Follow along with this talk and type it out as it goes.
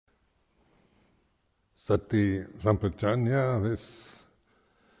Sati Sampajanya,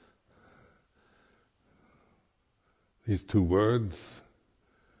 these two words,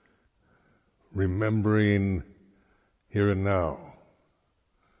 remembering here and now.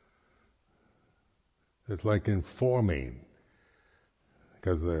 It's like informing,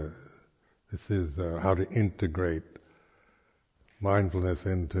 because this is how to integrate mindfulness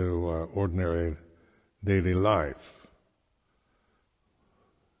into ordinary daily life.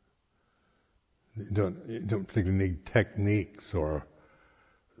 You don't particularly need techniques or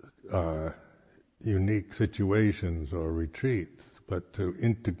unique situations or retreats, but to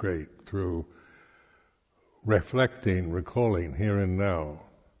integrate through reflecting, recalling here and now,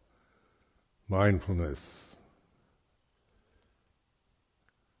 mindfulness.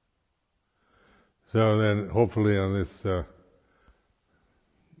 So then, hopefully, on this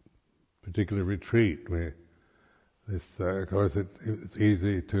particular retreat, of course, it's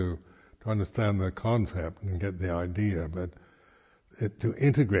easy to understand the concept and get the idea, but to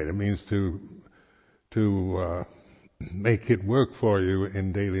integrate it means to make it work for you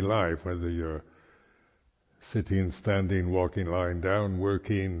in daily life, whether you're sitting, standing, walking, lying down,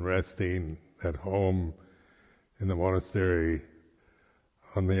 working, resting, at home, in the monastery,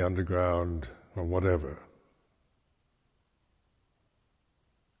 on the underground, or whatever.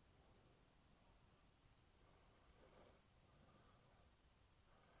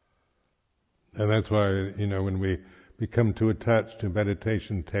 And that's why, when we become too attached to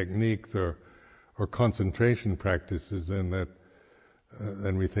meditation techniques or concentration practices, then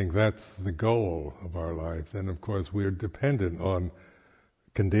we think that's the goal of our life. Then, of course, we're dependent on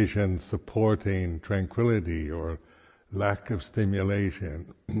conditions supporting tranquility or lack of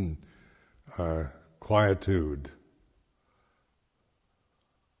stimulation, quietude.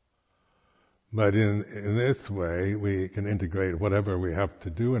 But in this way, we can integrate whatever we have to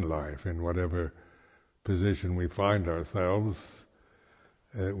do in life, in whatever position we find ourselves,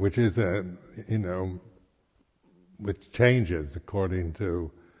 which is which changes according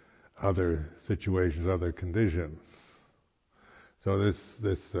to other situations, other conditions. So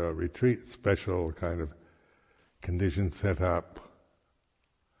this retreat, special kind of conditions set up,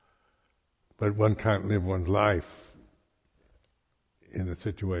 but one can't live one's life in a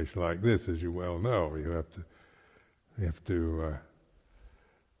situation like this, as you well know. You have to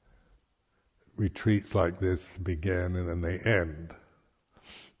retreats like this begin and then they end.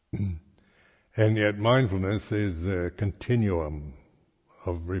 And yet mindfulness is a continuum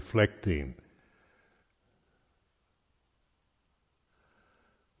of reflecting,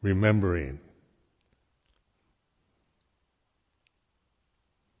 remembering.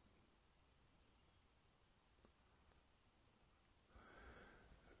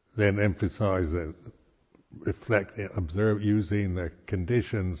 Then emphasize that, reflect, observe using the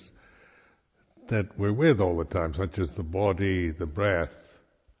conditions that we're with all the time, such as the body, the breath.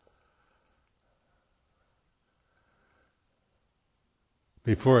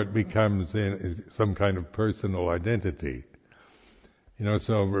 Before it becomes some kind of personal identity.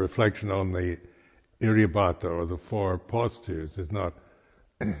 So reflection on the Iryabhata or the four postures is not,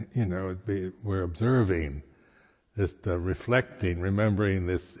 we're observing. Just reflecting, remembering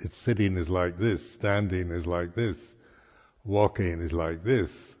this, sitting is like this, standing is like this, walking is like this,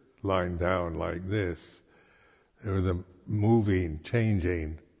 lying down like this. There are the moving,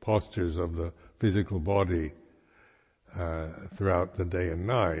 changing postures of the physical body throughout the day and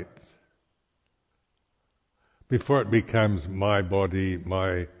night. Before it becomes my body,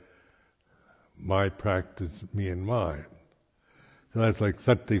 my practice, me and mine. So that's like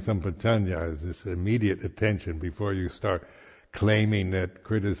sati sampajanya, is this immediate attention before you start claiming it,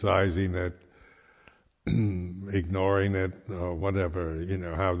 criticizing it, ignoring it, or whatever.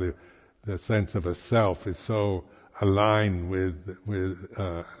 How the sense of a self is so aligned with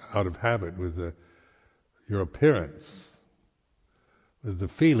out of habit with your appearance, with the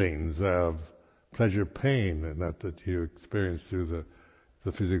feelings of pleasure, pain, and that you experience through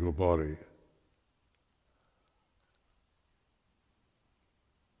the physical body.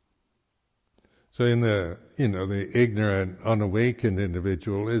 So in the ignorant, unawakened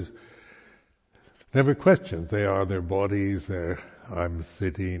individual is never questions. They are their bodies, I'm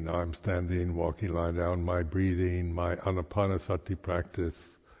sitting, I'm standing, walking, lying down, my breathing, my anapanasati practice,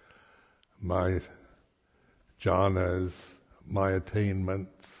 my jhanas, my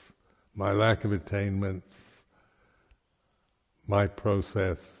attainments, my lack of attainments, my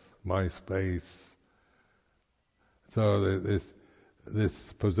process, my space. So this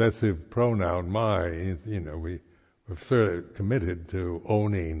possessive pronoun, my, we're sort of committed to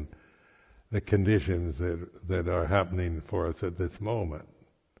owning the conditions that are happening for us at this moment.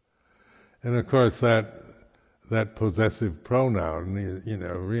 And of course that possessive pronoun,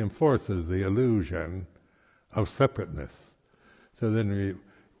 reinforces the illusion of separateness. So then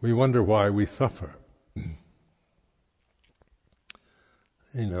we wonder why we suffer.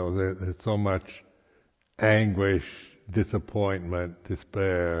 There's so much anguish, disappointment,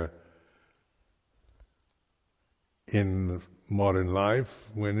 despair in modern life,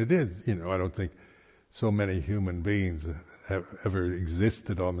 when it is, I don't think so many human beings have ever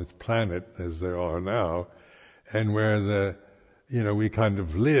existed on this planet as there are now, and where we kind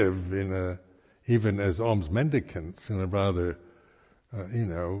of live even as alms mendicants, in a rather,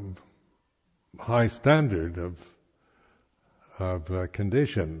 high standard of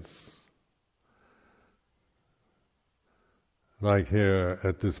conditions. Like here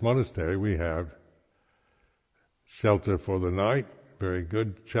at this monastery, we have shelter for the night, very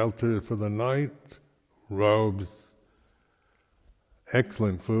good shelter for the night, robes,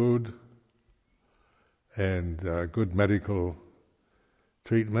 excellent food, and good medical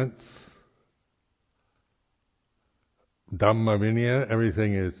treatments. Dhamma Vinaya,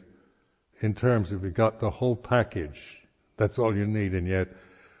 everything is in terms of you got the whole package. That's all you need, and yet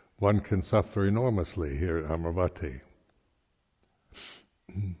one can suffer enormously here at Amaravati.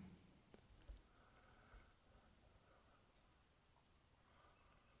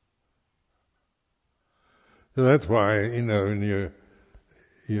 So that's why, when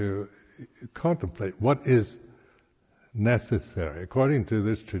you contemplate what is necessary. According to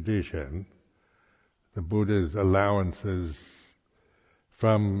this tradition, the Buddha's allowances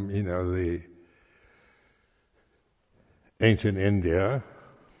from, the ancient India,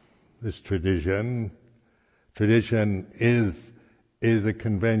 this tradition is a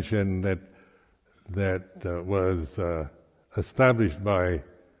convention that was established by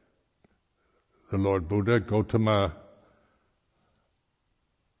the Lord Buddha, Gautama,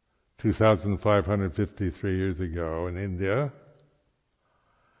 2,553 years ago in India.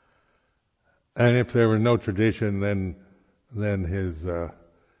 And if there were no tradition, then his the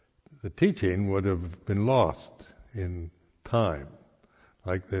teaching would have been lost in time.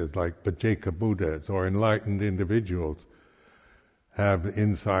 Like Pacceka Buddhas or enlightened individuals have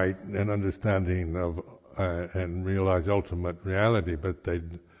insight and understanding of and realize ultimate reality, but they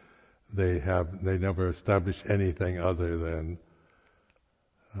never establish anything other than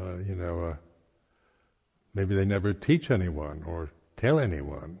maybe they never teach anyone or tell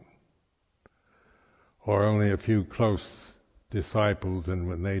anyone, or only a few close disciples, and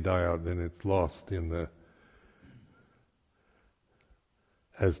when they die out, then it's lost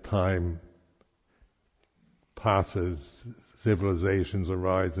as time passes, civilizations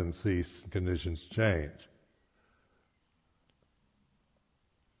arise and cease, conditions change.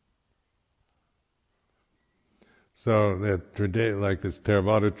 So that like this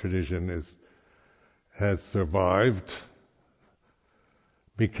Theravada tradition has survived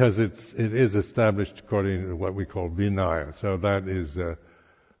because it is established according to what we call Vinaya. So that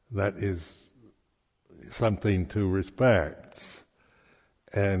is something to respect,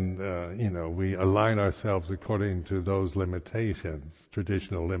 and we align ourselves according to those limitations,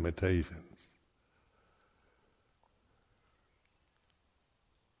 traditional limitations.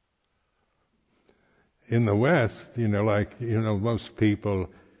 In the West, most people,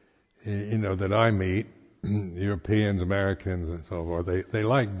 that I meet, Europeans, Americans, and so forth, they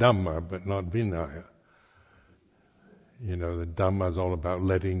like Dhamma, but not Vinaya. The Dhamma is all about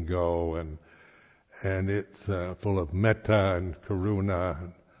letting go, and it's full of metta and karuna,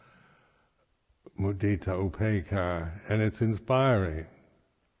 and mudita, upekkha, and it's inspiring.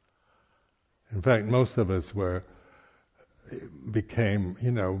 In fact, most of us became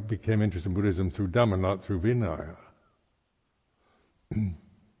interested in Buddhism through Dhamma, not through Vinaya.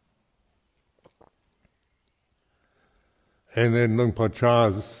 And then Luang Por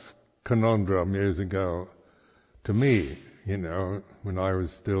Chah's conundrum years ago, to me, when I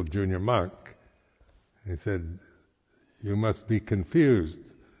was still junior monk, he said, you must be confused,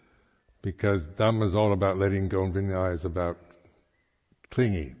 because Dhamma is all about letting go and Vinaya is about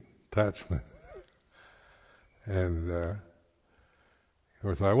clinging, attachment. And of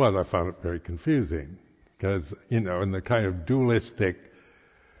course I found it very confusing, because, in the kind of dualistic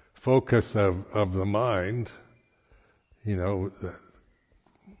focus of the mind,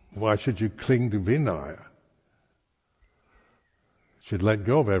 why should you cling to Vinaya? You should let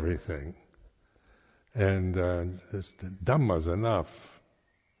go of everything. And Dhamma's enough.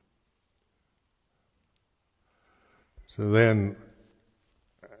 So then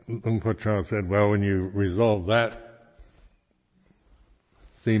Luang Por Chah said, well, when you resolve that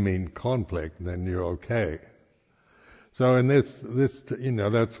seeming conflict, then you're okay. So in this,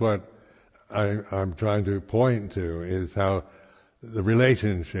 that's what I'm trying to point to is how the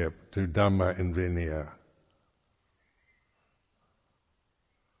relationship to Dhamma and Vinaya.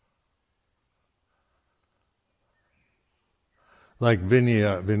 Like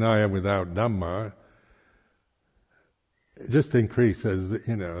Vinaya without Dhamma just increases,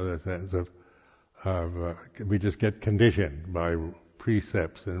 the sense of we just get conditioned by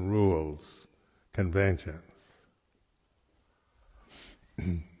precepts and rules, conventions.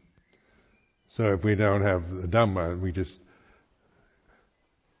 So if we don't have the Dhamma, we just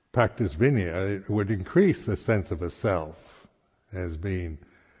practice Vinaya, it would increase the sense of a self as being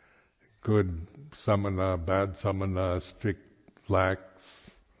good samana, bad samana, strict,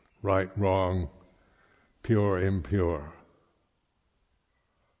 lax, right, wrong, pure, impure.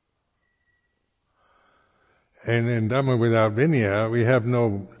 And in Dhamma without Vinaya, we have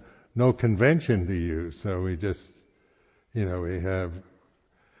no convention to use, so we just, we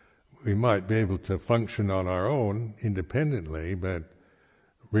might be able to function on our own independently, but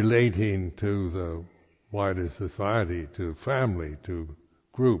relating to the wider society, to family, to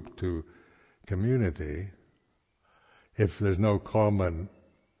group, to community, if there's no common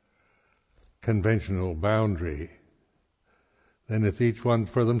conventional boundary, then it's each one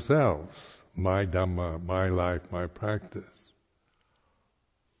for themselves. My Dhamma, my life, my practice.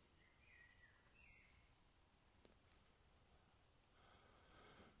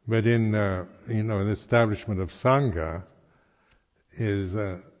 But in the establishment of Sangha is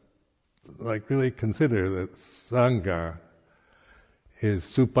really consider that Sangha is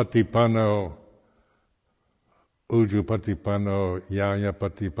Supatipanno, Ujupatipanno,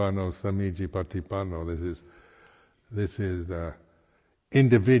 Yayapatipanno, Samijipatipanno. This is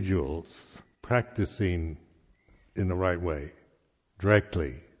individuals practicing in the right way,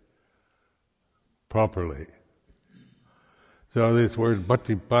 directly, properly. So this word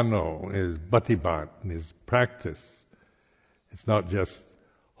Bhattipanno is Bhattipat, is practice. It's not just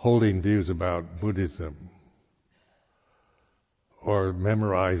holding views about Buddhism or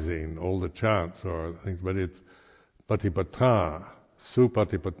memorizing all the chants or things, but it's Bhattipata,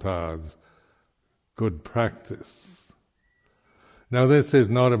 Supatipata, good practice. Now this is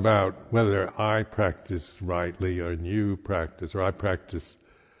not about whether I practice rightly or you practice, or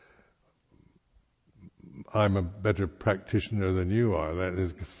I'm a better practitioner than you are. That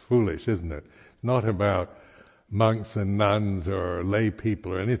is foolish, isn't it? Not about monks and nuns or lay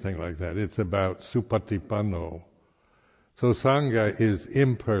people or anything like that. It's about supatipanno. So Sangha is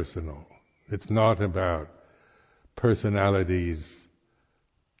impersonal. It's not about personalities.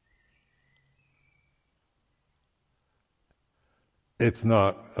 It's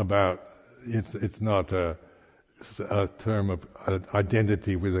not a term of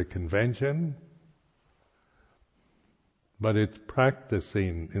identity with a convention, but it's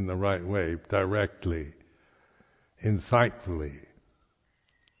practicing in the right way, directly, insightfully.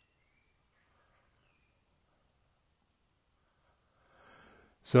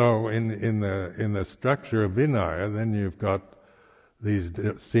 So in the structure of Vinaya, then you've got these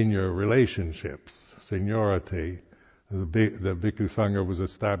senior relationships, seniority. The Bhikkhu Sangha was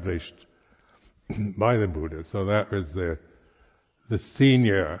established by the Buddha, so that was the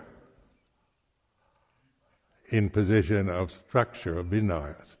senior in position of structure of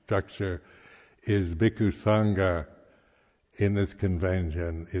Vinaya. Structure is Bhikkhu Sangha in this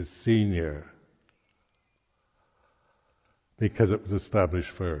convention is senior because it was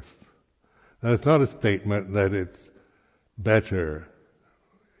established first. Now it's not a statement that it's better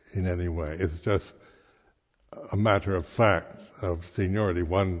in any way. It's just a matter of fact of seniority.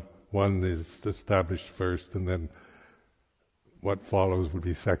 One is established first, and then what follows would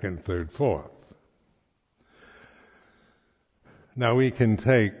be second, third, fourth. Now we can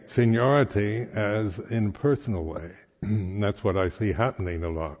take seniority as in a personal way. That's what I see happening a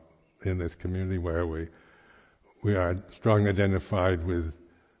lot in this community, where we are strongly identified with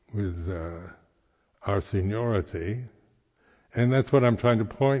our seniority, and that's what I'm trying to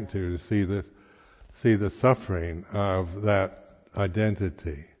point to see the suffering of that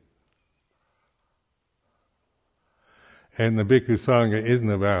identity. And the Bhikkhu Sangha isn't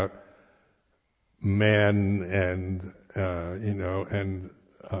about men and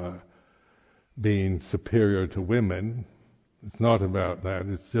being superior to women. It's not about that.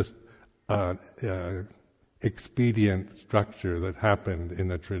 It's just expedient structure that happened in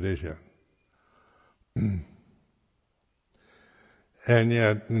the tradition. And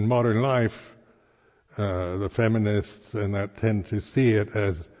yet, in modern life, the feminists and that tend to see it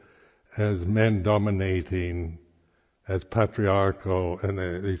as men dominating, as patriarchal, and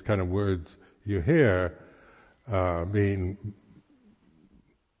these kind of words you hear being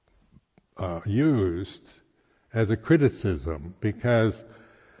used as a criticism, because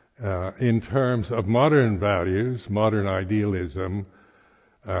in terms of modern values, modern idealism,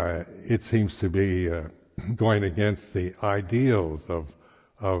 it seems to be going against the ideals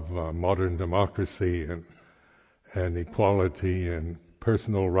of modern democracy and equality and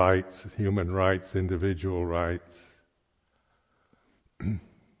personal rights, human rights, individual rights.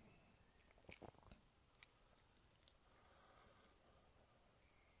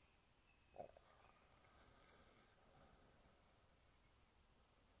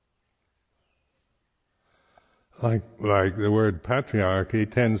 Like the word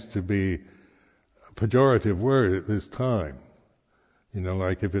patriarchy tends to be a pejorative word at this time.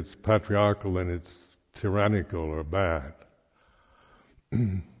 Like if it's patriarchal, then it's tyrannical or bad.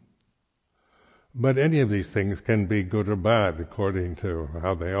 But any of these things can be good or bad according to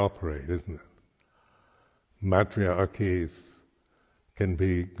how they operate, isn't it? Matriarchies can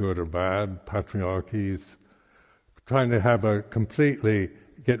be good or bad. Patriarchies, trying to have a completely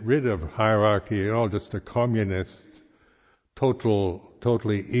get rid of hierarchy at all, just a communist,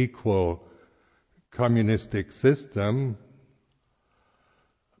 totally equal communistic system,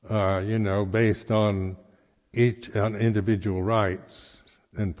 based on individual rights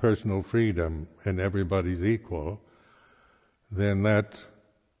and personal freedom, and everybody's equal, then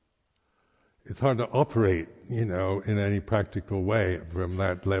it's hard to operate, in any practical way from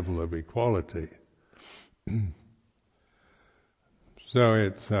that level of equality. So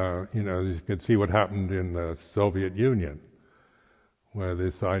it's, you can see what happened in the Soviet Union, where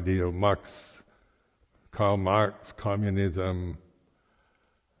this idea of Karl Marx, communism,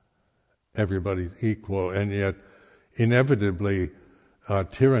 everybody's equal, and yet inevitably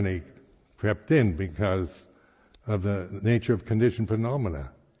tyranny crept in because of the nature of conditioned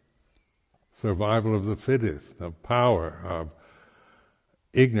phenomena. Survival of the fittest, of power, of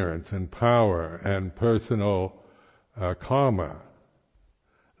ignorance and power and personal karma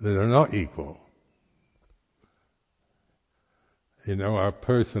that are not equal. Our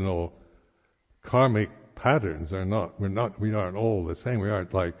personal karmic patterns we aren't all the same. We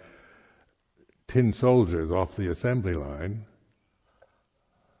aren't like tin soldiers off the assembly line.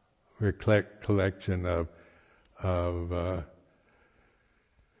 We're a collection of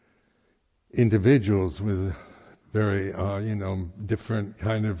individuals with very, different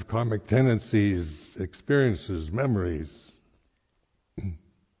kind of karmic tendencies, experiences, memories,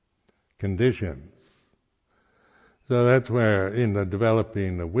 conditions. So that's where, in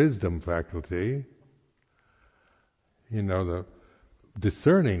developing the wisdom faculty, the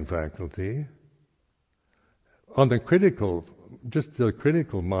discerning faculty, the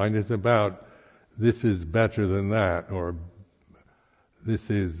critical mind is about this is better than that, or this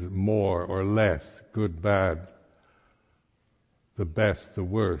is more or less, good, bad, the best, the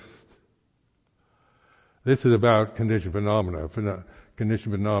worst. This is about conditioned phenomena.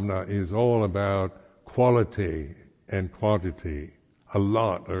 Conditioned phenomena is all about quality and quantity, a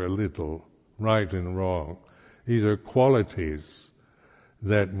lot or a little, right and wrong. These are qualities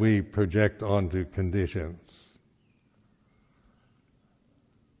that we project onto conditions.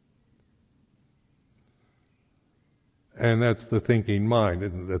 And that's the thinking mind,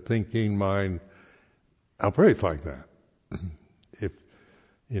 isn't it? The thinking mind operates like that.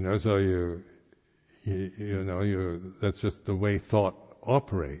 That's just the way thought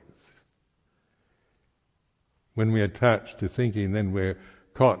operates. When we attach to thinking, then we're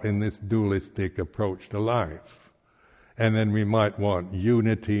caught in this dualistic approach to life. And then we might want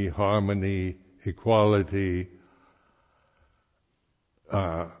unity, harmony, equality,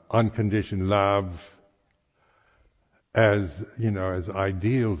 unconditioned love, as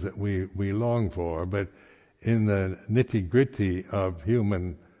ideals that we long for. But in the nitty-gritty of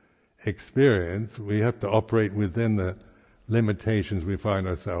human experience, we have to operate within the limitations we find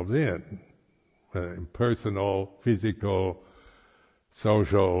ourselves in, personal, physical,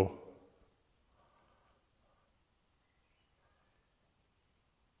 social.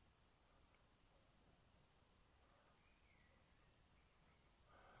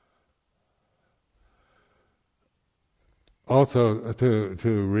 Also,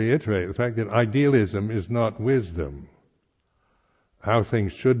 to reiterate the fact that idealism is not wisdom. How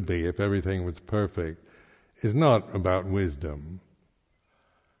things should be if everything was perfect is not about wisdom.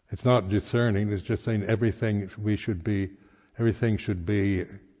 It's not discerning. It's just saying everything should be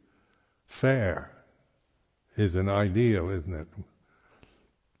fair is an ideal, isn't it?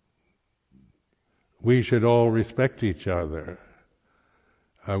 We should all respect each other.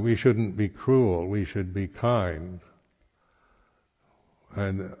 We shouldn't be cruel. We should be kind.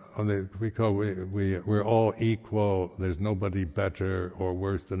 and we're all equal. There's nobody better or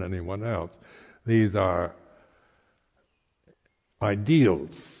worse than anyone else. These are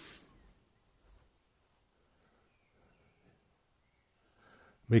ideals.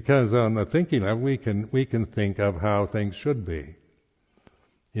 Because on the thinking level, we can think of how things should be.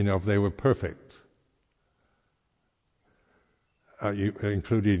 If they were perfect,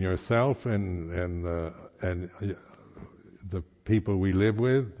 including yourself and the people we live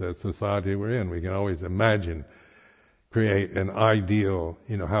with, the society we're in. We can always imagine, create an ideal,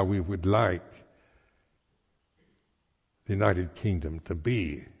 how we would like the United Kingdom to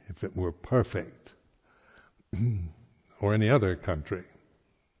be if it were perfect, or any other country,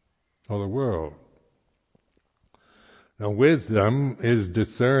 or the world. Now, wisdom is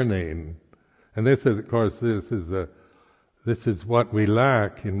discerning, and this is, of course, this is what we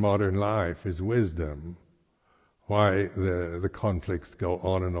lack in modern life, is wisdom. Why the conflicts go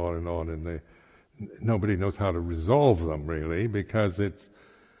on and on and on, and nobody knows how to resolve them, really, because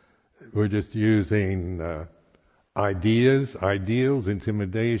we're just using ideals,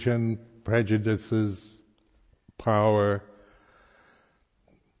 intimidation, prejudices, power.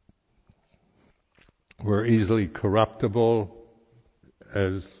 We're easily corruptible,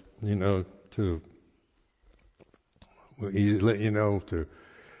 to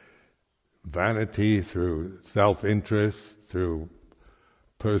vanity, through self-interest, through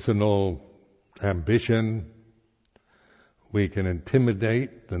personal ambition. We can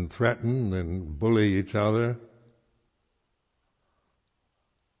intimidate and threaten and bully each other.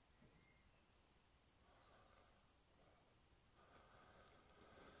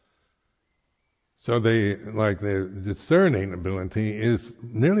 So the discerning ability is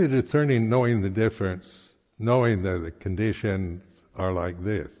merely discerning, knowing the difference, knowing that the conditions are like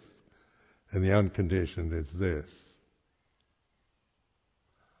this, and the unconditioned is this.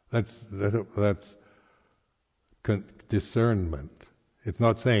 That's discernment.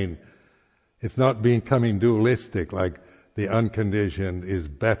 It's not becoming dualistic, like the unconditioned is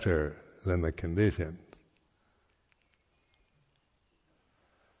better than the conditioned.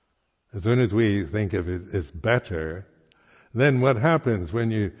 As soon as we think of it as better, then what happens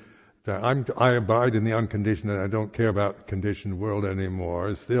when I abide in the unconditioned and I don't care about the conditioned world anymore,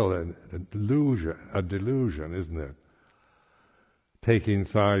 is still a delusion, isn't it? Taking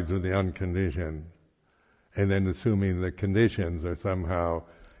sides with the unconditioned, and then assuming the conditions are somehow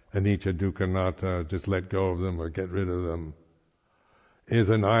anicca dukkha anatta, just let go of them or get rid of them, is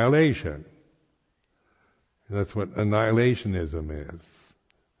annihilation. That's what annihilationism is.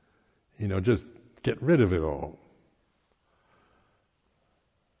 Just get rid of it all.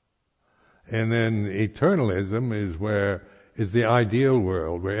 And then eternalism is the ideal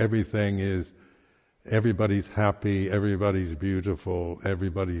world where everybody's happy, everybody's beautiful,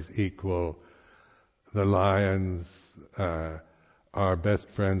 everybody's equal. The lions are best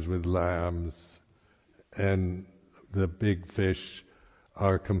friends with lambs, and the big fish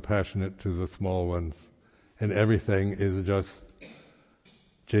are compassionate to the small ones, and everything is just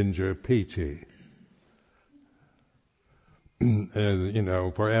ginger peachy,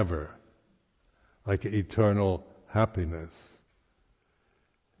 forever, like eternal happiness.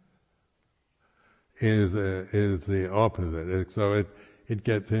 Is the opposite. So it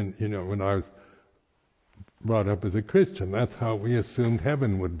gets in. When I was brought up as a Christian, that's how we assumed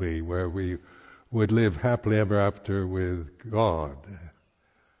heaven would be, where we would live happily ever after with God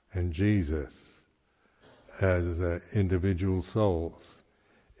and Jesus as individual souls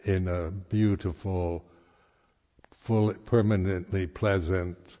in a beautiful, permanently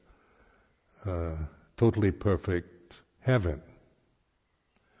pleasant, totally perfect heaven.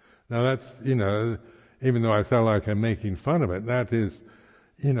 Now that's, even though I sound like I'm making fun of it, that is,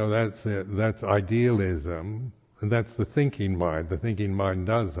 that's idealism, and that's the thinking mind. The thinking mind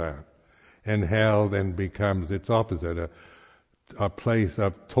does that. And hell then becomes its opposite, a place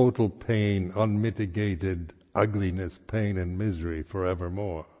of total pain, unmitigated ugliness, pain and misery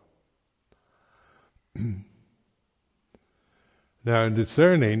forevermore. Now,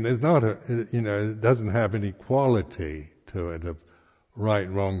 discerning is not it doesn't have any quality to it of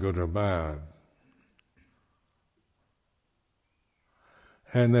right, wrong, good or bad.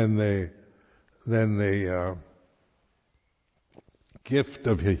 And then the gift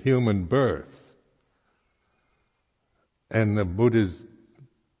of a human birth and the Buddha's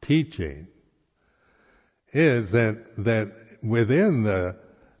teaching is that within the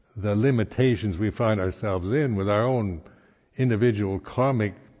limitations we find ourselves in with our own individual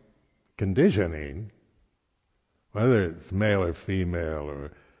karmic conditioning, whether it's male or female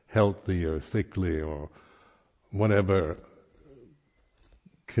or healthy or sickly or whatever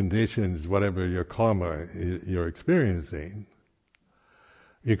conditions, whatever your karma you're experiencing,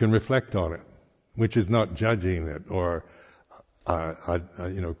 you can reflect on it, which is not judging it or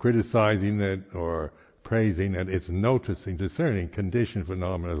criticizing it or praising it. It's noticing, discerning conditioned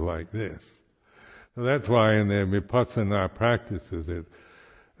phenomena like this. So that's why in the vipassana practices,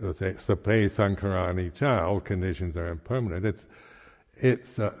 it'll say sape sankarani cha, all conditions are impermanent.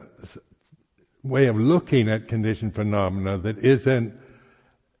 It's a way of looking at conditioned phenomena that isn't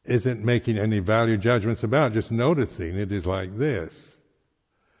making any value judgments about, just noticing it is like this.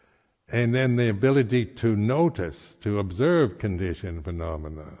 And then the ability to notice, to observe conditioned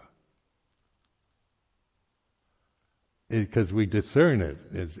phenomena. Because we discern it.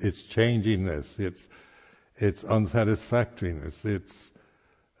 It's changingness, it's unsatisfactoriness, it's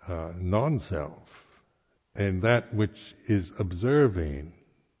non-self. And that which is observing,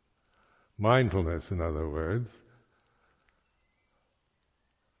 mindfulness in other words.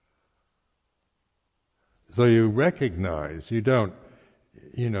 So you recognize, you don't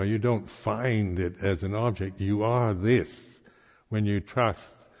find it as an object. You are this. When you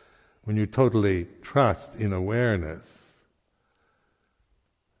totally trust in awareness,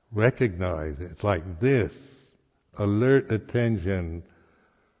 recognize it. It's like this. Alert attention,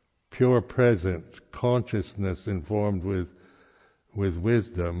 pure presence, consciousness informed with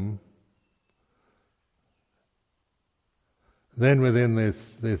wisdom. Then within this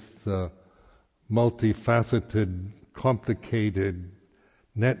multifaceted, complicated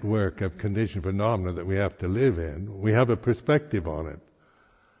network of conditioned phenomena that we have to live in, we have a perspective on it.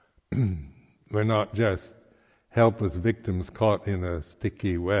 We're not just helpless victims caught in a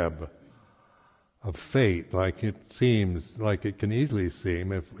sticky web of fate, like it seems, like it can easily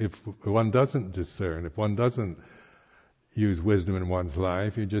seem if one doesn't discern, if one doesn't use wisdom in one's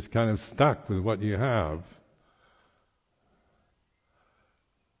life, you're just kind of stuck with what you have,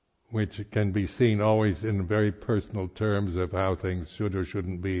 which can be seen always in very personal terms of how things should or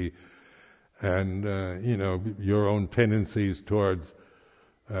shouldn't be, and your own tendencies towards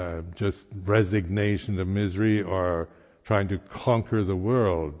just resignation to misery or trying to conquer the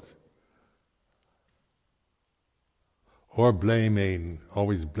world, or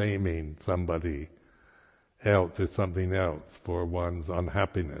always blaming somebody else or something else for one's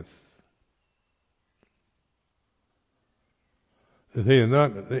unhappiness. You see,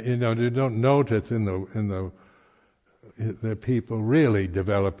 you don't notice in the people really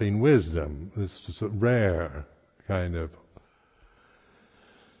developing wisdom. It's just a rare kind of.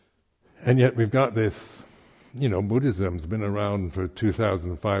 And yet we've got this, Buddhism's been around for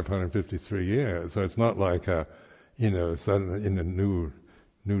 2,553 years, so it's not like suddenly in a new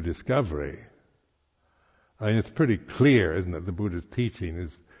discovery. I mean, it's pretty clear, isn't it? The Buddha's teaching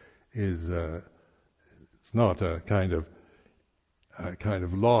is it's not a kind of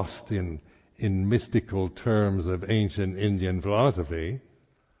lost in mystical terms of ancient Indian philosophy.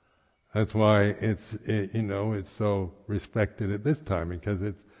 That's why it's so respected at this time, because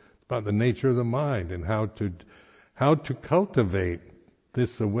it's about the nature of the mind and how to cultivate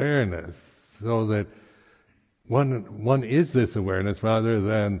this awareness so that one is this awareness rather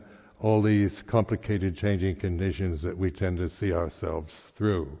than all these complicated changing conditions that we tend to see ourselves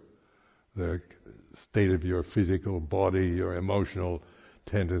through. The state of your physical body, your emotional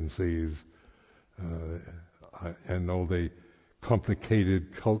tendencies, and all the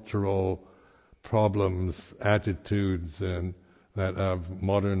complicated cultural problems, attitudes, and that of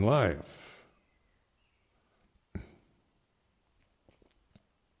modern life.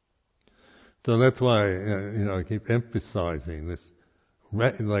 So that's why I keep emphasizing this.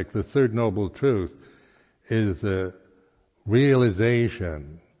 Like the third noble truth is the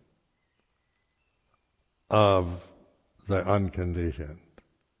realization of the unconditioned.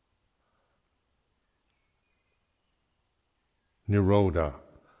 Nirodha,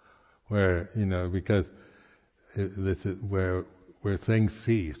 where, because this is where things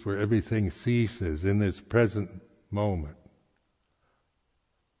cease, where everything ceases in this present moment.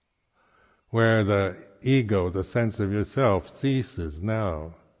 Where the ego, the sense of yourself, ceases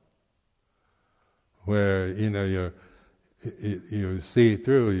now. Where, you see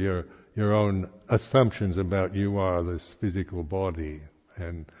through your own assumptions about you are this physical body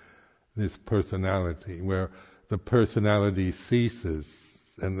and this personality, where the personality ceases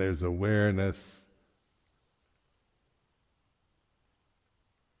and there's awareness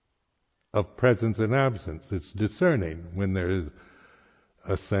of presence and absence. It's discerning when there is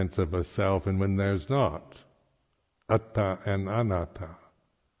a sense of a self and when there's not. Atta and anatta.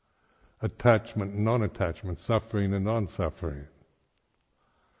 Attachment and non-attachment. Suffering and non-suffering.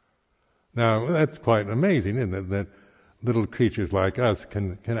 Now, that's quite amazing, isn't it? That little creatures like us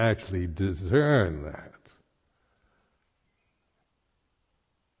can actually discern that.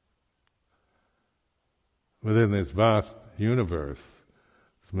 Within this vast universe,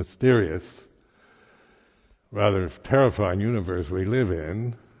 this mysterious, rather terrifying universe we live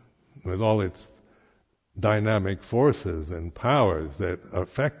in, with all its dynamic forces and powers that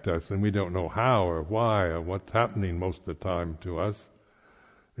affect us, and we don't know how or why or what's happening most of the time to us.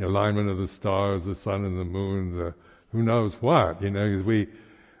 The alignment of the stars, the sun and the moon, who knows what, because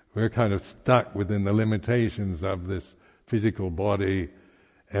we're kind of stuck within the limitations of this physical body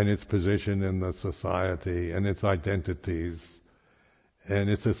and its position in the society and its identities and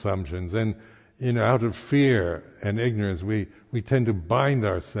its assumptions. And out of fear and ignorance, we tend to bind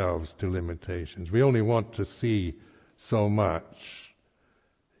ourselves to limitations. We only want to see so much,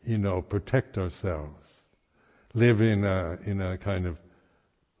 protect ourselves, live in a kind of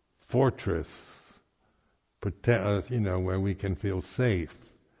fortress, where we can feel safe,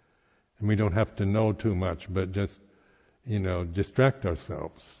 and we don't have to know too much, but just, distract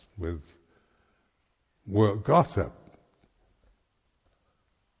ourselves with world gossip,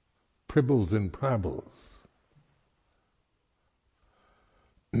 pribbles and prabbles.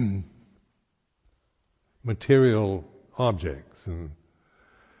 Material objects and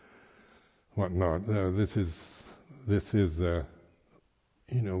whatnot. This is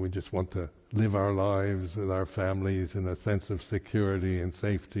we just want to live our lives with our families in a sense of security and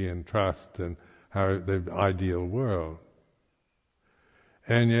safety and trust and the ideal world.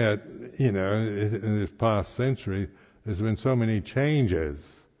 And yet, in this past century, there's been so many changes,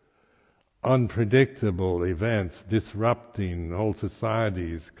 unpredictable events disrupting whole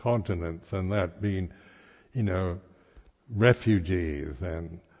societies, continents, and that being, refugees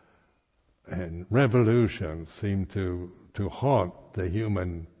and revolutions seem to haunt the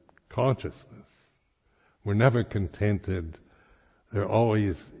human consciousness. We're never contented. They're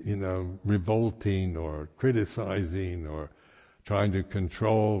always, revolting or criticizing or trying to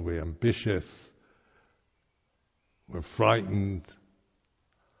control. We're ambitious. We're frightened.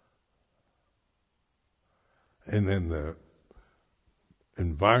 And then the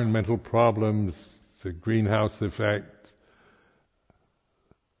environmental problems, the greenhouse effect,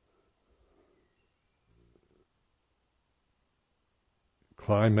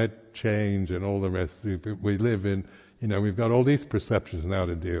 climate change and all the rest. We live in, we've got all these perceptions now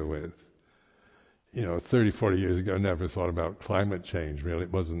to deal with. 30, 40 years ago, I never thought about climate change, really.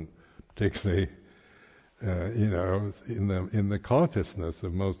 It wasn't particularly, in the consciousness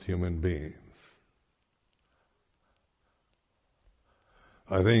of most human beings.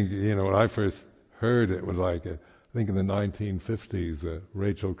 I think, when I first heard it was like, I think in the 1950s,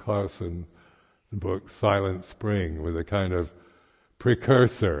 Rachel Carson book, Silent Spring, was a kind of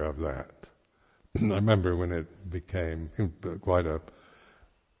precursor of that. I remember when it became quite a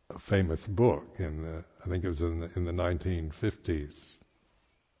famous book, I think it was in the 1950s.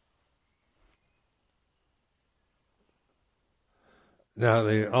 Now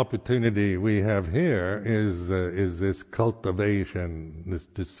the opportunity we have here is this cultivation, this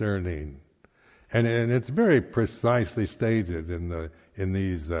discerning, and it's very precisely stated in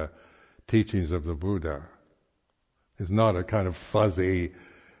these teachings of the Buddha. It's not a kind of fuzzy,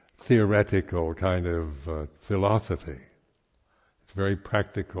 theoretical kind of philosophy. It's very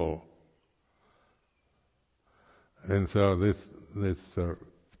practical. And so the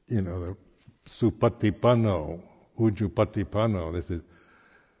supatipanno, ujupatipanno, this is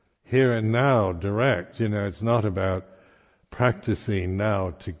here and now, direct. It's not about practicing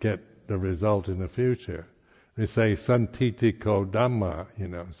now to get the result in the future. They say santitiko dhamma,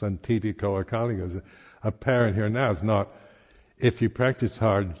 santitiko akaliko. Apparent here now. It's not, if you practice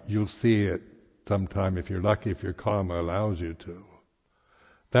hard, you'll see it sometime, if you're lucky, if your karma allows you to.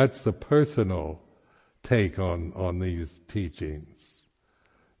 That's the personal take on these teachings.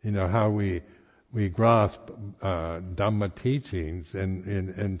 How we grasp Dhamma teachings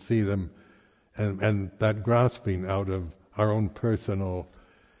and see them, and that grasping out of our own personal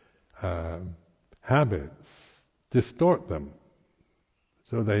habits distort them.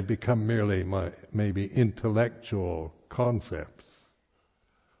 So they become merely maybe intellectual concepts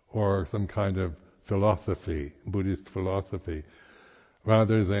or some kind of philosophy, Buddhist philosophy,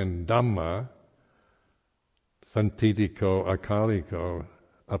 rather than Dhamma, santitiko akaliko,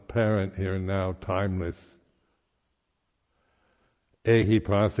 apparent here and now, timeless.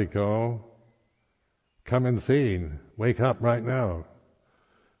 Ehipassiko, come and see, wake up right now.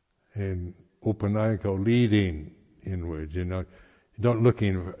 And upanayiko, leading inward, You're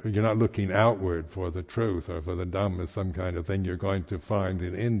not looking outward for the truth or for the Dhamma, some kind of thing you're going to find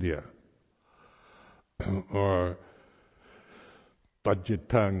in India or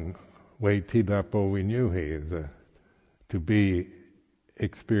Pajitang Vaitidapo Vinyuhi, to be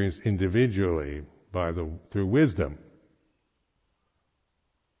experienced individually through wisdom.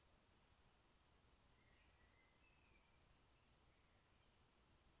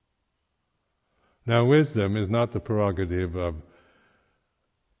 Now, wisdom is not the prerogative of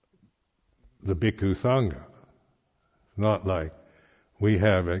the Bhikkhu Sangha. It's not like we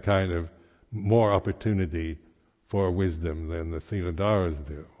have a kind of more opportunity for wisdom than the Siladharas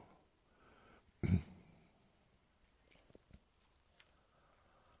do.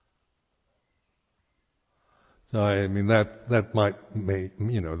 So I mean that might make,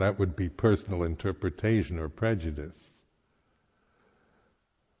 that would be personal interpretation or prejudice.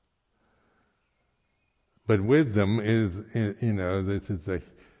 But wisdom is,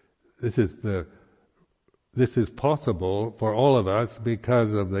 this is possible for all of us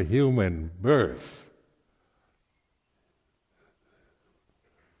because of the human birth.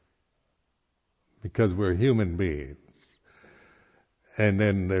 Because we're human beings. And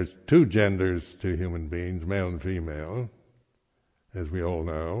then there's two genders to human beings, male and female, as we all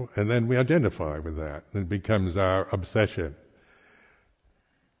know, and then we identify with that. It becomes our obsession.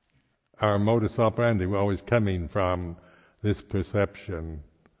 Our modus operandi, we're always coming from this perception,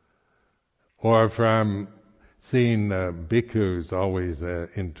 or from seeing bhikkhus always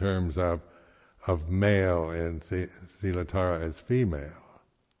in terms of male and Silatara as female.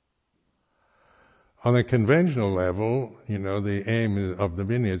 On a conventional level, the aim of the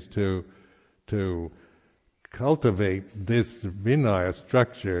Vinaya is to cultivate this Vinaya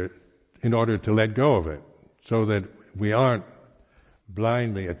structure in order to let go of it, so that we aren't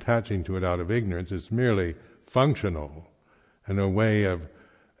blindly attaching to it out of ignorance. It's merely functional and a way of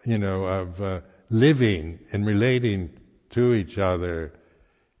living and relating to each other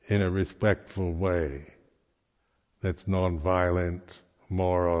in a respectful way that's non-violent,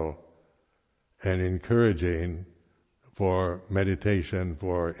 moral, and encouraging for meditation,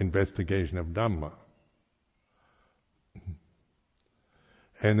 for investigation of Dhamma.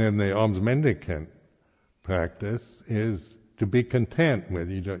 And then the alms mendicant practice is to be content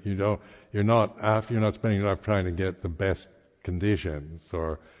with. You're not spending your life trying to get the best conditions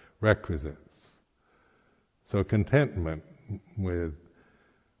or requisites. So contentment with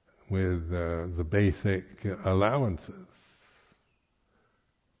the basic allowances.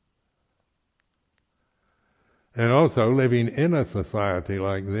 And also living in a society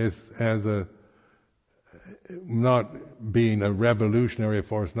like this as not being a revolutionary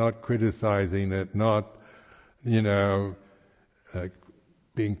force, not criticizing it, not,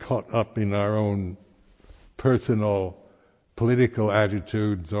 being caught up in our own personal political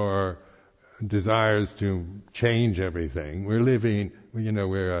attitudes or desires to change everything. We're living,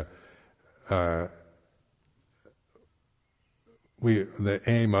 the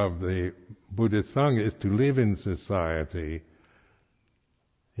aim of the Buddhist Sangha is to live in society,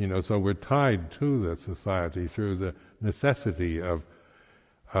 so we're tied to the society through the necessity of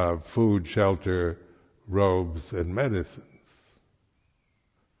food, shelter, robes, and medicines.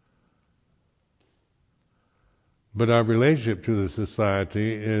 But our relationship to the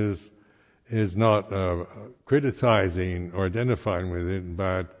society is not criticizing or identifying with it,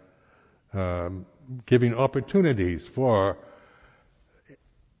 but giving opportunities for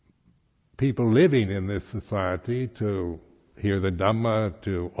people living in this society to hear the Dhamma,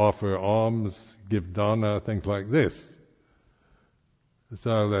 to offer alms, give dana, things like this.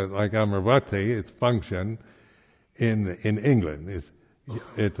 So that, like Amaravati, its function in England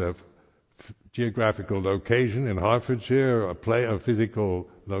it's a geographical location in Hertfordshire, a physical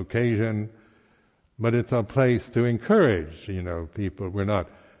location, but it's a place to encourage, people. We're not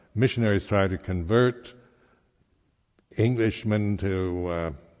missionaries trying to convert Englishmen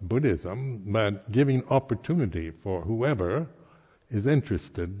to Buddhism, but giving opportunity for whoever is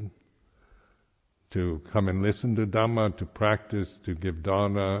interested to come and listen to Dhamma, to practice, to give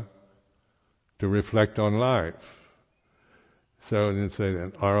dana, to reflect on life. So they say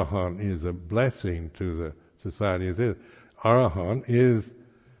that Arahant is a blessing to the society. Arahant is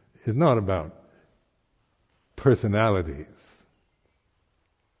not about personalities,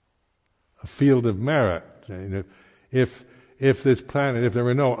 a field of merit. If this planet, if there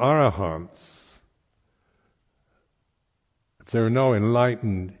were no arahants, if there were no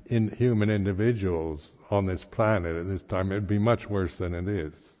enlightened human individuals on this planet at this time, it would be much worse than it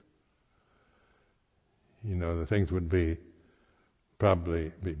is. The things would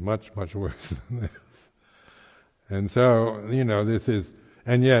probably be much, much worse than this. And so, this is,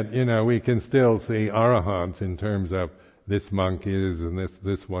 and yet, we can still see arahants in terms of this monk is and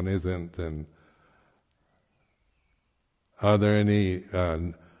this one isn't, and Are there any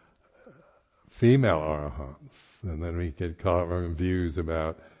female arahants? And then we get caught in views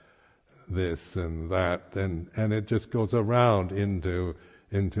about this and that, and it just goes around into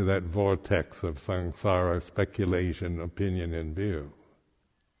that vortex of samsara, speculation, opinion, and view.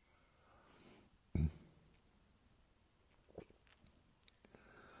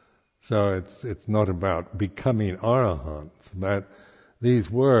 So it's not about becoming arahants, but these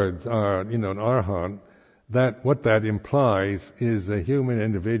words are, an arahant, that what that implies is a human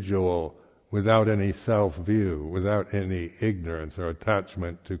individual without any self-view, without any ignorance or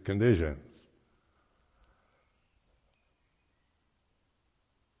attachment to conditions.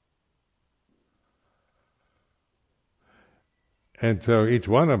 And so each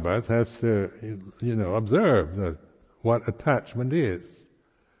one of us has to, observe what attachment is.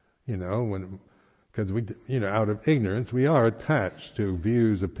 Because we, out of ignorance, we are attached to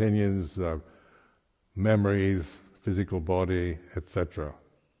views, opinions, memories, physical body, etc.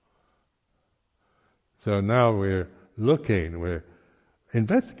 So now we're investigating.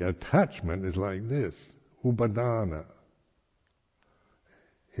 Attachment is like this. Upadana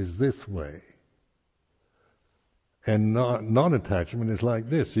is this way. And non-attachment is like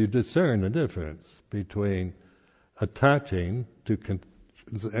this. You discern the difference between attaching to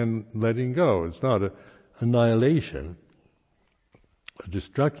and letting go. It's not an annihilation, a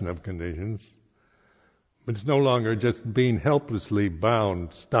destruction of conditions. It's no longer just being helplessly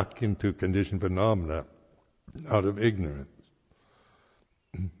bound, stuck into conditioned phenomena out of ignorance.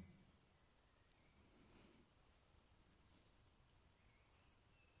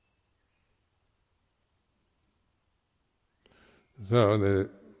 So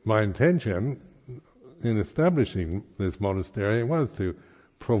my intention in establishing this monastery was to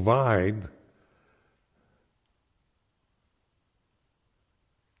provide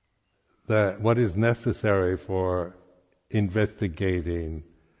what is necessary for investigating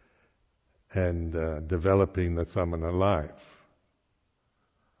and developing the samana life.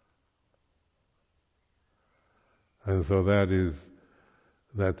 And so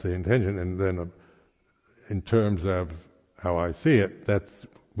that's the intention. And then in terms of how I see it,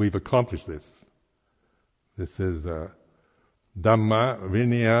 we've accomplished this. This is Dhamma,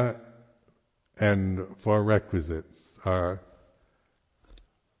 Vinaya, and four requisites are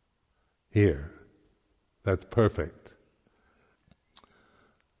here. That's perfect.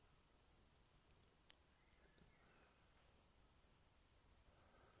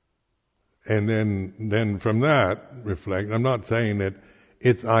 And then from that, reflect. I'm not saying that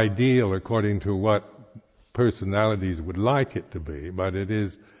it's ideal according to what personalities would like it to be, but it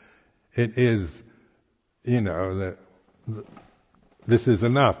is, that this is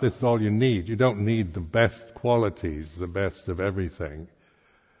enough. This is all you need. You don't need the best qualities, the best of everything,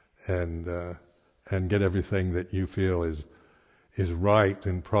 and get everything that you feel is right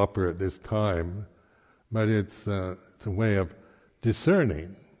and proper at this time. But it's a way of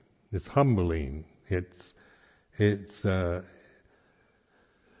discerning. It's humbling. It's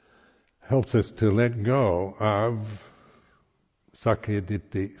helps us to let go of Sakkaya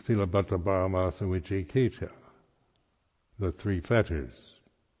Ditthi, Silabbata Paramasa Vicikicca, the three fetters.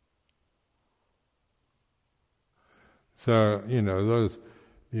 So, those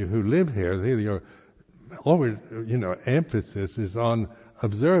you who live here, your always, emphasis is on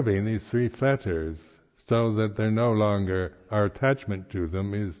observing these three fetters so that they're no longer, our attachment to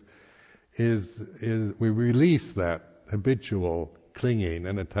them is we release that habitual clinging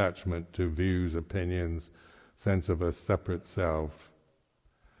and attachment to views, opinions, sense of a separate self,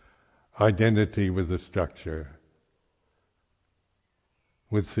 identity with the structure,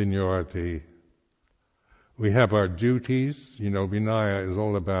 with seniority. We have our duties. Vinaya is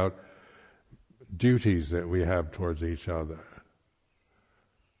all about duties that we have towards each other.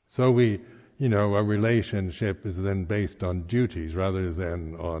 So our relationship is then based on duties rather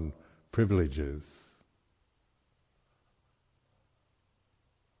than on privileges.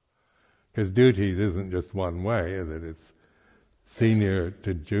 Because duties isn't just one way, is it? It's senior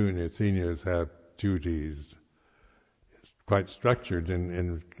to junior. Seniors have duties. It's quite structured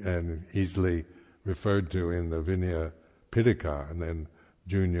and easily referred to in the Vinaya Pitaka, and then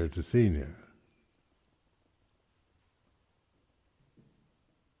junior to senior.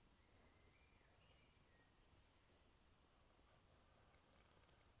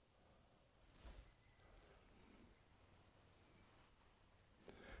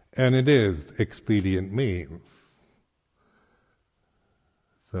 And it is expedient means.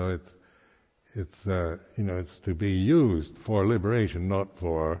 So it's to be used for liberation,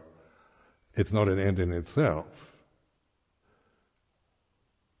 it's not an end in itself.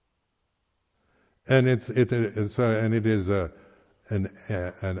 and it is a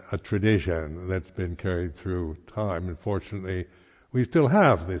tradition that's been carried through time. And fortunately, we still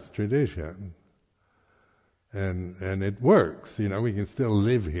have this tradition, and it works. We can still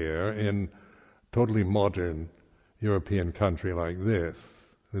live here in totally modern European country like this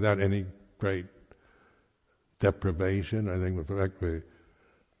without any great deprivation. I think the fact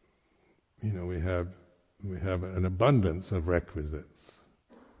we have an abundance of requisites.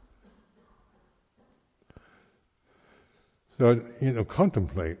 So,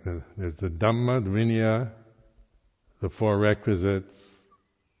 contemplate. There's the Dhamma, the Vinaya, the four requisites.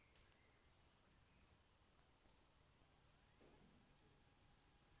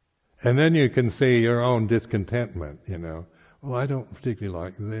 And then you can see your own discontentment, Well, I don't particularly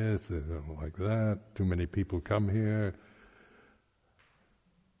like this, I don't like that, too many people come here.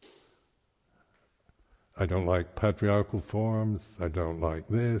 I don't like patriarchal forms, I don't like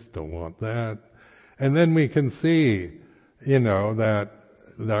this, don't want that. And then we can see, that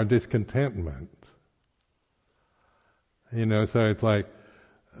our discontentment. So it's like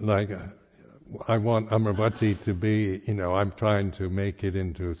I want Amaravati to be, I'm trying to make it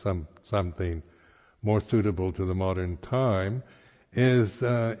into something more suitable to the modern time, is,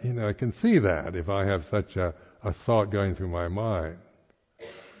 I can see that if I have such a thought going through my mind.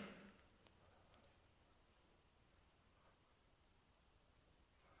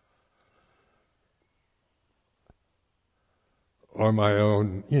 Or my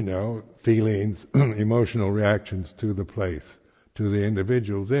own, feelings, emotional reactions to the place, to the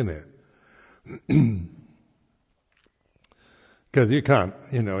individuals in it. Because you can't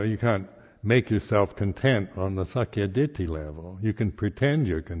make yourself content on the Sakyaditthi level. You can pretend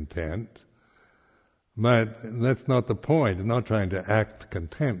you're content, but that's not the point. It's not trying to act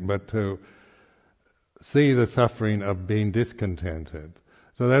content, but to see the suffering of being discontented.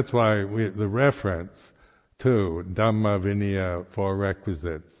 So that's why the reference to Dhamma, Vinaya, four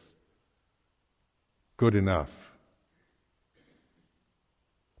requisites, good enough.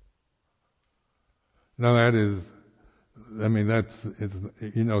 Now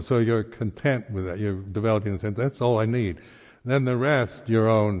so you're content with that, you're developing the sense, that's all I need. Then the rest, your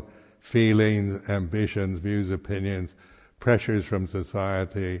own feelings, ambitions, views, opinions, pressures from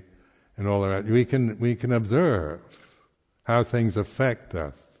society, and all of that, we can observe how things affect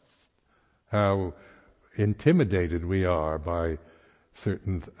us, how intimidated we are by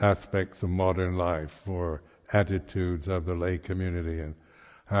certain aspects of modern life or attitudes of the lay community, and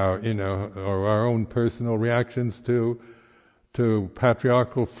how, or our own personal reactions to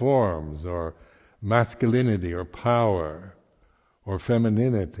patriarchal forms, or masculinity, or power, or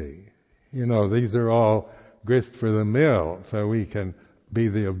femininity. These are all grist for the mill, so we can be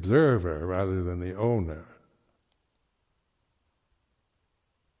the observer rather than the owner.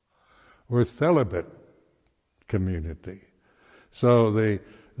 We're a celibate community, so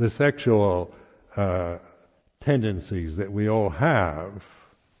the sexual tendencies that we all have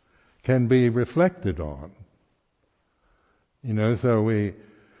can be reflected on. So we're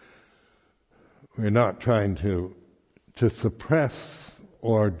not trying to suppress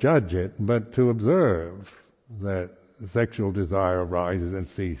or judge it, but to observe that sexual desire arises and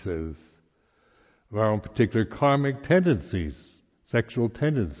ceases. Our own particular karmic tendencies, sexual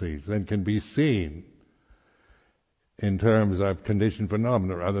tendencies, then can be seen in terms of conditioned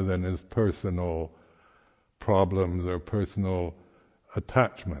phenomena rather than as personal problems or personal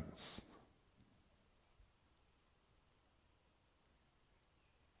attachments.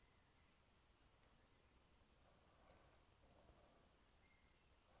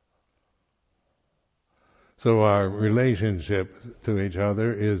 So our relationship to each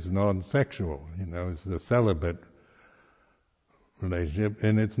other is non-sexual, it's a celibate relationship,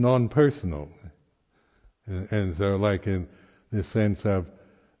 and it's non-personal. And so, like in the sense of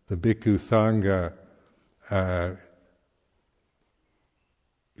the Bhikkhu Sangha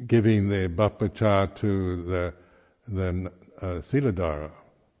giving the Bappacha to the Siladhara,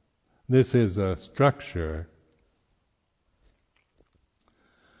 this is a structure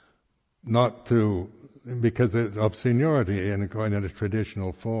not because it's of seniority and going in a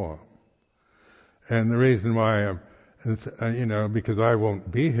traditional form. And the reason why because I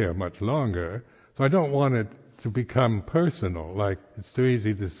won't be here much longer, so I don't want it to become personal, like it's too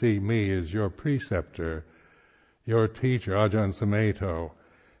easy to see me as your preceptor, your teacher, Ajahn Sumedho,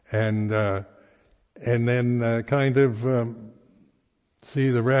 and then kind of see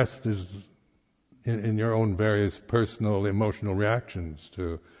the rest as in your own various personal emotional reactions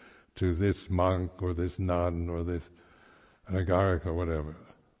to this monk or this nun or this anagarika or whatever.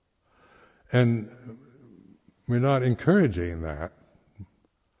 And we're not encouraging that,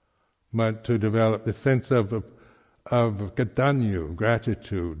 but to develop the sense of gatanyu,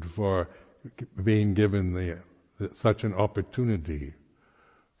 gratitude for being given such an opportunity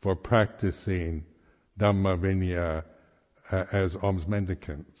for practicing Dhamma Vinaya as alms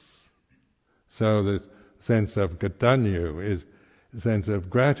mendicants. So this sense of gatanyu is a sense of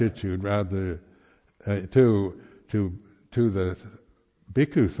gratitude rather to the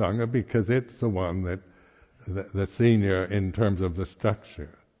Bhikkhu Sangha, because it's the one that the senior in terms of the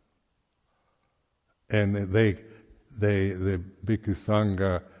structure. And the Bhikkhu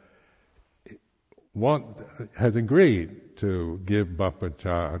Sangha has agreed to give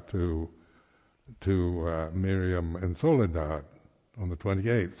Bappacha to Miriam and Soledad on the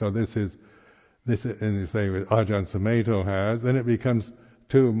 28th. So this, and you say Ajahn Sumedho has, then it becomes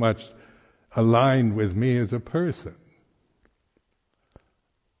too much aligned with me as a person.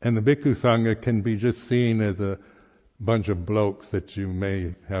 And the Bhikkhu Sangha can be just seen as a bunch of blokes that you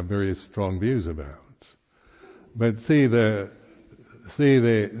may have very strong views about. But see that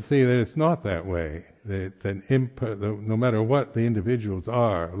it's not that way. No matter what the individuals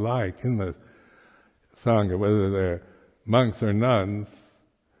are like in the Sangha, whether they're monks or nuns,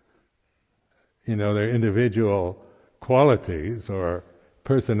 their individual qualities or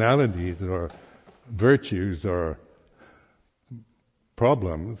personalities or virtues or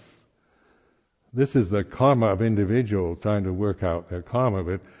problems. This is the karma of individuals trying to work out their karma,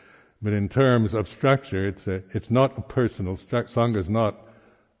 but in terms of structure, it's not a personal structure. Sangha is not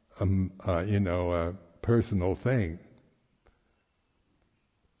a personal thing.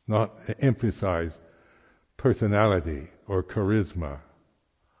 Not emphasize personality or charisma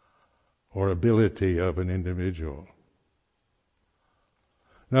or ability of an individual.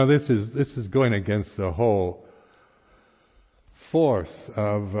 Now this is going against the whole force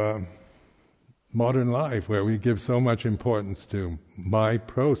of modern life, where we give so much importance to my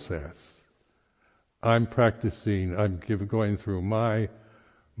process. I'm practicing, going through my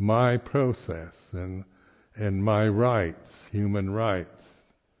process and my rights, human rights.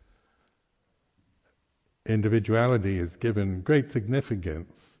 Individuality is given great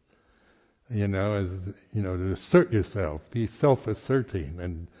significance, to assert yourself, be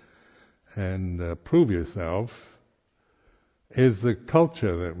self-asserting and prove yourself, is the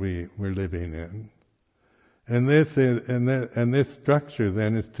culture that we're living in. And this structure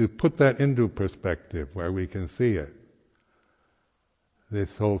then is to put that into perspective where we can see it.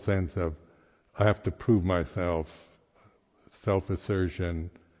 This whole sense of, I have to prove myself, self-assertion,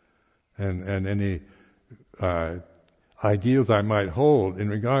 and any ideals I might hold in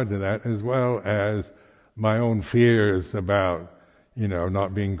regard to that, as well as my own fears about,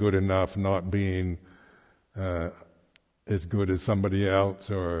 not being good enough, not being as good as somebody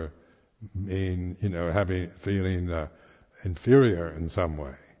else, or being, feeling inferior in some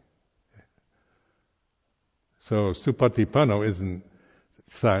way. So Supatipanno isn't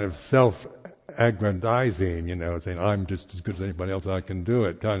sort of self-aggrandizing, saying I'm just as good as anybody else, I can do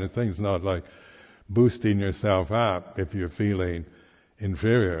it kind of thing. It's not like boosting yourself up if you're feeling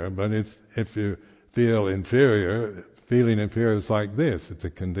inferior, but if you feel inferior, feeling inferior is like this. It's a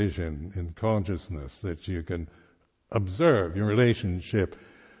condition in consciousness that you can observe. Your relationship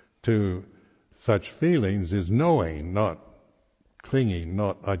to such feelings is knowing, not clinging,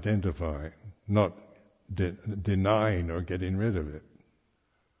 not identifying, not denying or getting rid of it.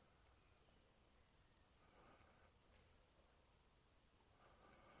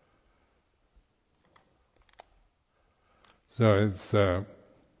 So it's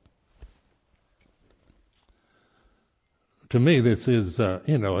to me this is a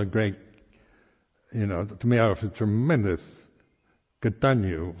great, to me I have a tremendous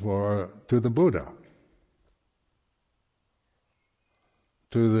gatanyu to the Buddha,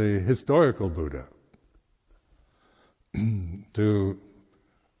 to the historical Buddha, to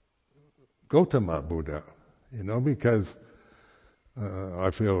Gautama Buddha, because I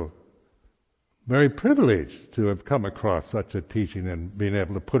feel very privileged to have come across such a teaching and been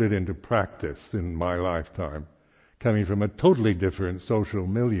able to put it into practice in my lifetime, coming from a totally different social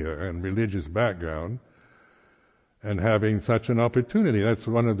milieu and religious background, and having such an opportunity. That's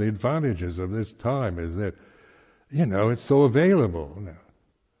one of the advantages of this time, is that, it's so available now.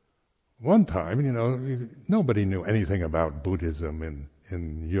 One time, nobody knew anything about Buddhism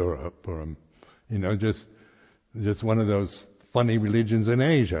in Europe, or, just one of those funny religions in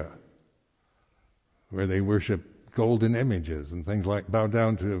Asia, where they worship golden images and things like, bow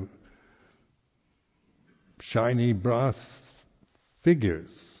down to shiny brass figures.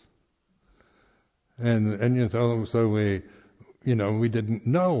 And so we didn't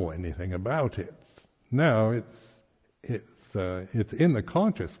know anything about it. Now it's in the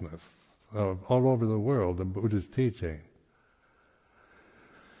consciousness. of all over the world, the Buddha's teaching.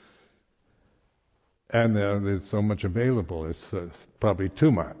 And there's so much available, it's probably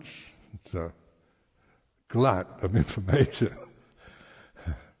too much. It's a glut of information.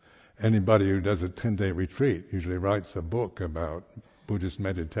 Anybody who does a 10-day retreat usually writes a book about Buddhist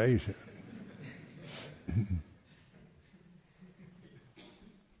meditation.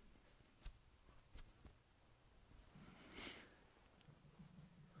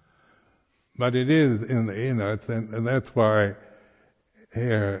 But it is, and that's why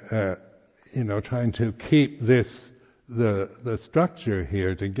here, trying to keep the structure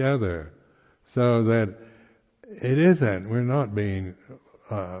here together, so that we're not being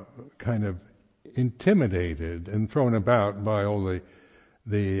kind of intimidated and thrown about by all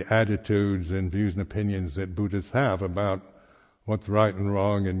the attitudes and views and opinions that Buddhists have about what's right and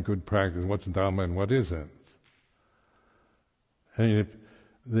wrong and good practice, what's Dhamma and what isn't. And if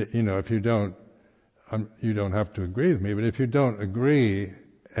you don't have to agree with me, but if you don't agree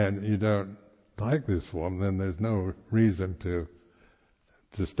and you don't like this form, then there's no reason to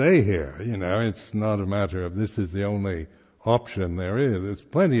stay here. It's not a matter of this is the only option there is. There's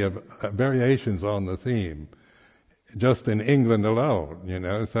plenty of variations on the theme, just in England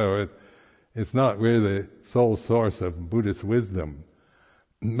alone, so it's not really the sole source of Buddhist wisdom.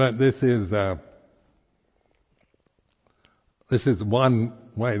 But this is one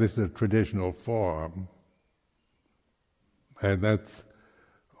way, this is a traditional form, and that's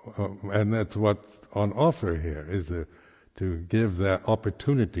what's on offer here, is to give that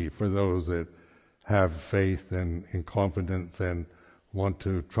opportunity for those that have faith and confidence and want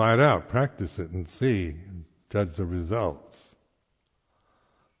to try it out, practice it and see, judge the results.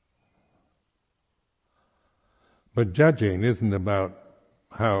 But judging isn't about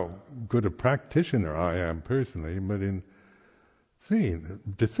how good a practitioner I am personally, but in seeing,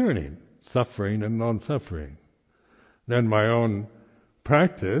 discerning suffering and non-suffering. Then my own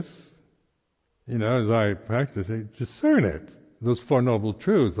practice, as I practice it, discern it. Those Four Noble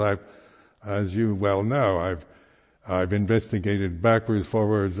Truths, as you well know, I've investigated backwards,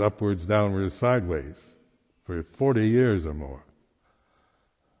 forwards, upwards, downwards, sideways for 40 years or more.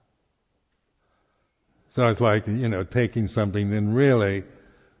 So it's like, taking something and really,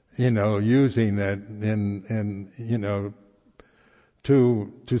 using that and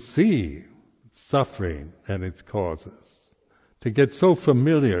to see suffering and its causes, to get so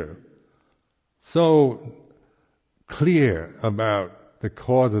familiar, so clear about the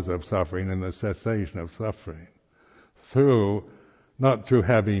causes of suffering and the cessation of suffering, not through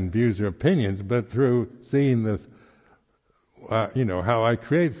having views or opinions, but through seeing this, how I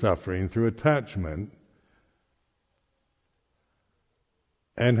create suffering through attachment,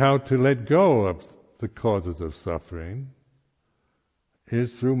 and how to let go of the causes of suffering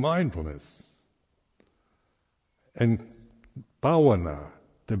is through mindfulness and bhavana,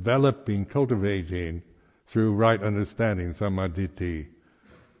 developing, cultivating through right understanding, samadhi,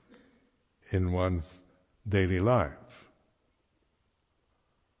 in one's daily life.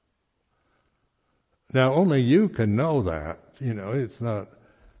 Now, only you can know that. It's not.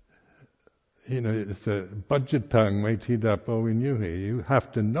 It's a bajjatang maitidapo inyuhi. You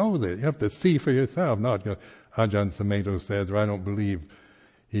have to know that. You have to see for yourself. Not Ajahn Sumedho says, or I don't believe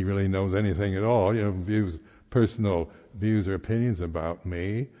he really knows anything at all. Personal views or opinions about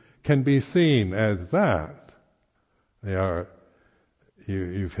me can be seen as that. They are.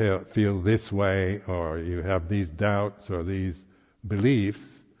 You feel this way, or you have these doubts or these beliefs.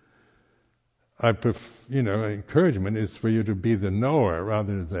 Encouragement is for you to be the knower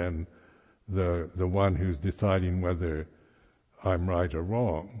rather than the one who's deciding whether I'm right or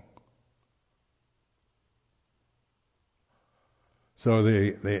wrong. So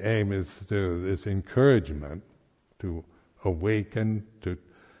the aim is to this encouragement to awaken to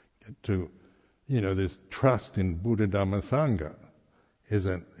this trust in Buddha Dhamma Sangha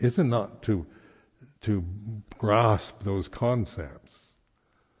isn't not to grasp those concepts,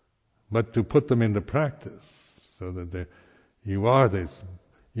 but to put them into practice, so that you are this.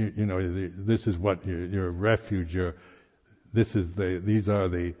 This is what your refuge. These are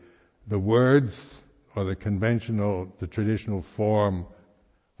the words or the traditional form,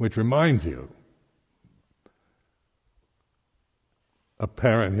 which reminds you,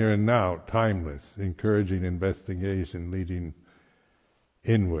 apparent here and now, timeless, encouraging investigation, leading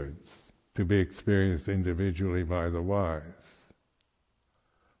inwards, to be experienced individually by the wise,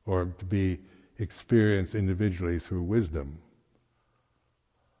 or to be experienced individually through wisdom.